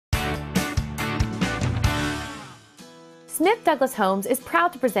Smith Douglas Homes is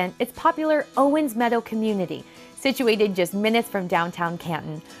proud to present its popular Owens Meadow community. Situated just minutes from downtown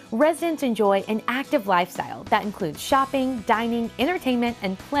Canton, residents enjoy an active lifestyle that includes shopping, dining, entertainment,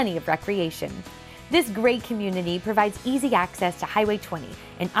 and plenty of recreation. This great community provides easy access to Highway 20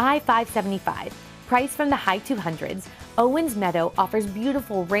 and I-575. Priced from the high 200s, Owens Meadow offers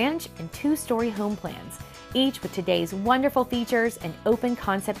beautiful ranch and two-story home plans, each with today's wonderful features and open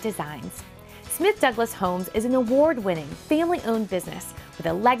concept designs. Smith Douglas Homes is an award-winning, family-owned business with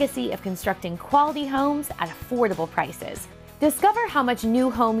a legacy of constructing quality homes at affordable prices. Discover how much new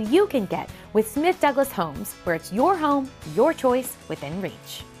home you can get with Smith Douglas Homes, where it's your home, your choice, within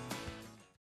reach.